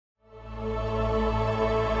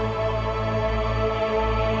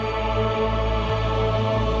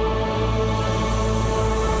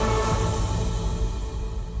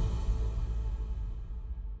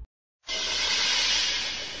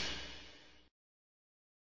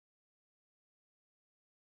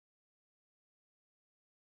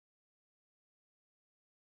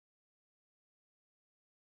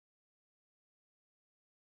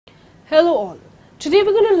Hello all. Today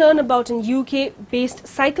we're going to learn about an UK-based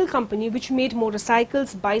cycle company which made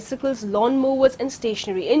motorcycles, bicycles, lawn mowers and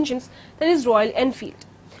stationary engines, that is Royal Enfield.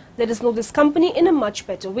 Let us know this company in a much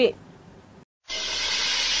better way.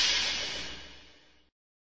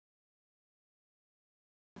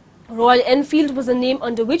 Royal Enfield was the name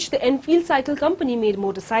under which the Enfield Cycle Company made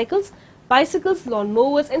motorcycles, bicycles, lawn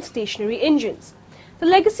mowers and stationary engines. The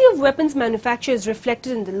legacy of weapons manufacture is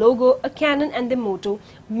reflected in the logo, a cannon and the motto,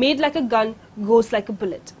 "Made like a gun, goes like a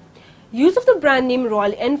bullet." Use of the brand name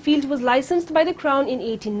Royal Enfield was licensed by the Crown in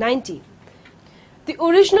 1890. The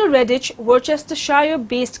original Redditch,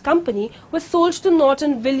 Worcestershire-based company was sold to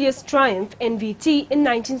Norton Villiers Triumph NVT in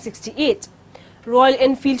 1968. Royal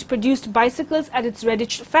Enfield produced bicycles at its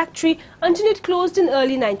Redditch factory until it closed in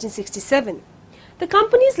early 1967. The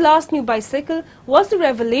company's last new bicycle was the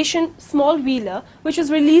Revelation small wheeler, which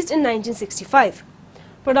was released in 1965.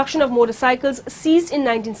 Production of motorcycles ceased in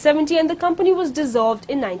 1970 and the company was dissolved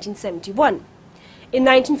in 1971. In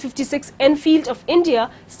 1956, Enfield of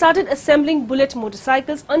India started assembling bullet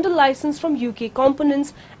motorcycles under license from UK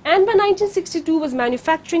Components and by 1962 was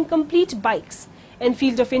manufacturing complete bikes.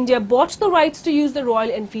 Enfield of India bought the rights to use the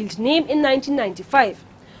Royal Enfield name in 1995.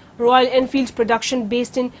 Royal Enfield production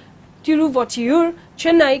based in Tiruvottiur,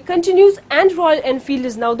 Chennai continues and Royal Enfield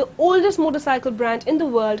is now the oldest motorcycle brand in the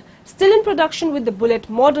world, still in production with the Bullet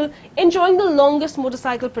model, enjoying the longest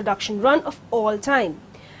motorcycle production run of all time.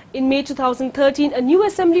 In May 2013, a new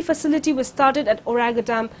assembly facility was started at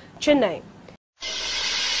Oragadam, Chennai.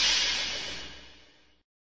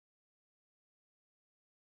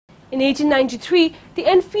 In 1893, the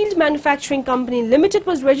Enfield Manufacturing Company Limited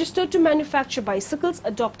was registered to manufacture bicycles,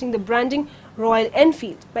 adopting the branding Royal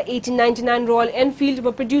Enfield. By 1899, Royal Enfield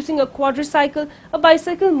were producing a quadricycle, a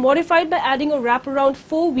bicycle modified by adding a wraparound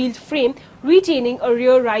four-wheeled frame retaining a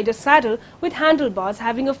rear rider saddle with handlebars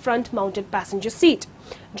having a front-mounted passenger seat,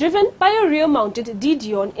 driven by a rear-mounted De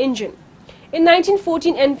Dion engine. In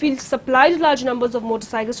 1914, Enfield supplied large numbers of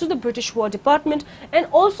motorcycles to the British War Department and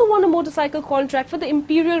also won a motorcycle contract for the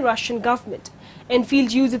Imperial Russian government.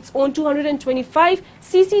 Enfield used its own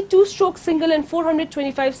 225cc two-stroke single and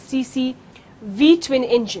 425cc V-twin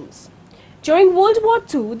engines. During World War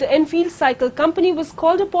II, the Enfield Cycle Company was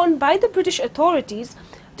called upon by the British authorities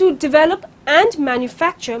to develop and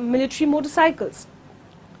manufacture military motorcycles.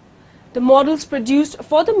 The models produced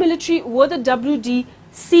for the military were the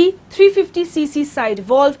WD-C 350cc side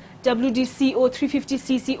valve, WD-CO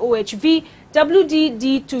 350cc OHV,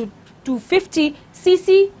 WD-D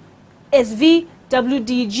 250cc SV,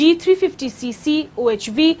 WD-G 350cc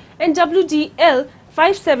OHV and WD-L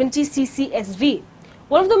 570cc SV.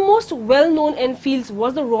 One of the most well-known Enfields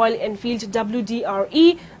was the Royal Enfield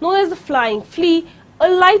WD-RE, known as the Flying Flea, a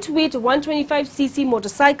lightweight 125cc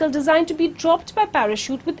motorcycle designed to be dropped by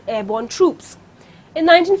parachute with airborne troops. In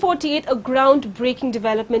 1948, a groundbreaking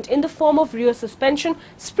development in the form of rear suspension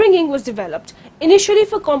springing was developed, initially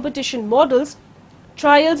for competition models,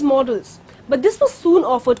 trials models. But this was soon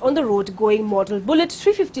offered on the road-going model Bullet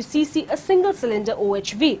 350cc, a single-cylinder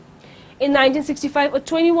OHV. In 1965, a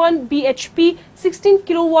 21 bhp 16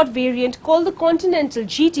 kW variant called the Continental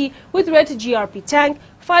GT with red GRP tank,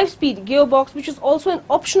 5-speed gearbox, which was also an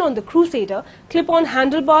option on the Crusader, clip-on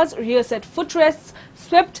handlebars, rear set footrests,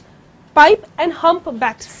 swept pipe and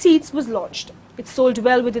hump-backed seats was launched. It sold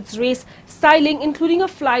well with its race styling, including a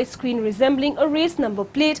fly screen resembling a race number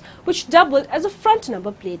plate which doubled as a front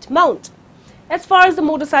number plate mount. As far as the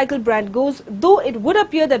motorcycle brand goes, though it would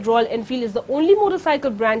appear that Royal Enfield is the only motorcycle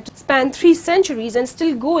brand to span 3 centuries and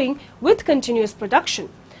still going with continuous production.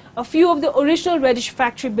 A few of the original Redditch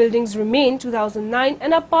factory buildings remain 2009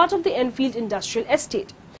 and are part of the Enfield Industrial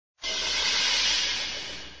Estate.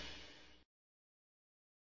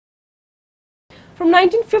 From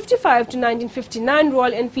 1955 to 1959,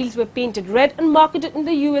 Royal Enfields were painted red and marketed in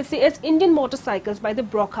the USA as Indian motorcycles by the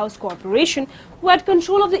Brockhouse Corporation, who had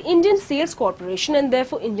control of the Indian Sales Corporation and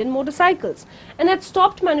therefore Indian Motorcycles, and had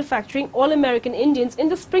stopped manufacturing all-American Indians in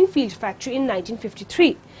the Springfield factory in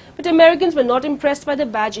 1953. But Americans were not impressed by the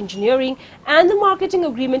badge engineering and the marketing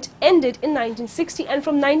agreement ended in 1960, and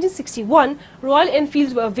from 1961, Royal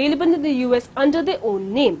Enfields were available in the US under their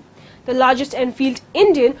own name. The largest Enfield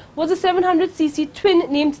Indian was a 700cc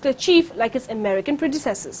twin named the Chief, like its American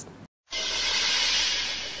predecessors.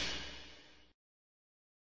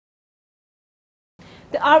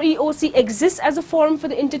 The REOC exists as a forum for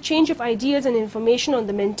the interchange of ideas and information on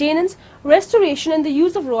the maintenance, restoration and the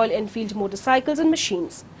use of Royal Enfield motorcycles and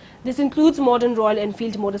machines. This includes modern Royal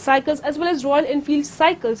Enfield motorcycles as well as Royal Enfield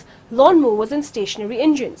cycles, lawn mowers and stationary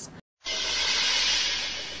engines.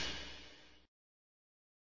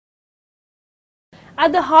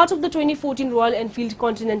 At the heart of the 2014 Royal Enfield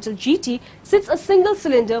Continental GT sits a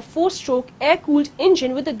single-cylinder, 4-stroke, air-cooled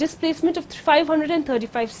engine with a displacement of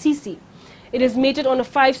 535 cc. It is mated on a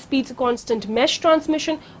 5-speed constant mesh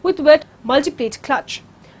transmission with wet multiplate clutch.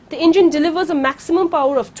 The engine delivers a maximum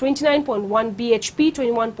power of 29.1 bhp,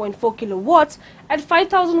 21.4 kilowatts at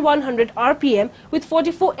 5,100 rpm with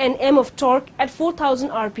 44 Nm of torque at 4,000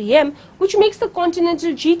 rpm, which makes the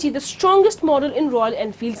Continental GT the strongest model in Royal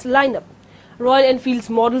Enfield's lineup. Royal Enfield's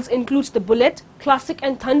models include the Bullet, Classic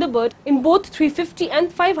and Thunderbird in both 350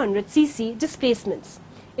 and 500 cc displacements.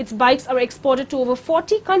 Its bikes are exported to over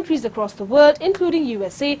 40 countries across the world, including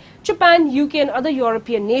USA, Japan, UK and other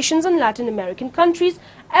European nations and Latin American countries,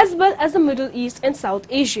 as well as the Middle East and South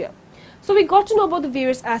Asia. So we got to know about the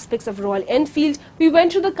various aspects of Royal Enfield. We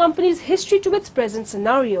went through the company's history to its present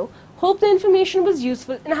scenario. Hope the information was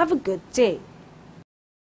useful and have a good day.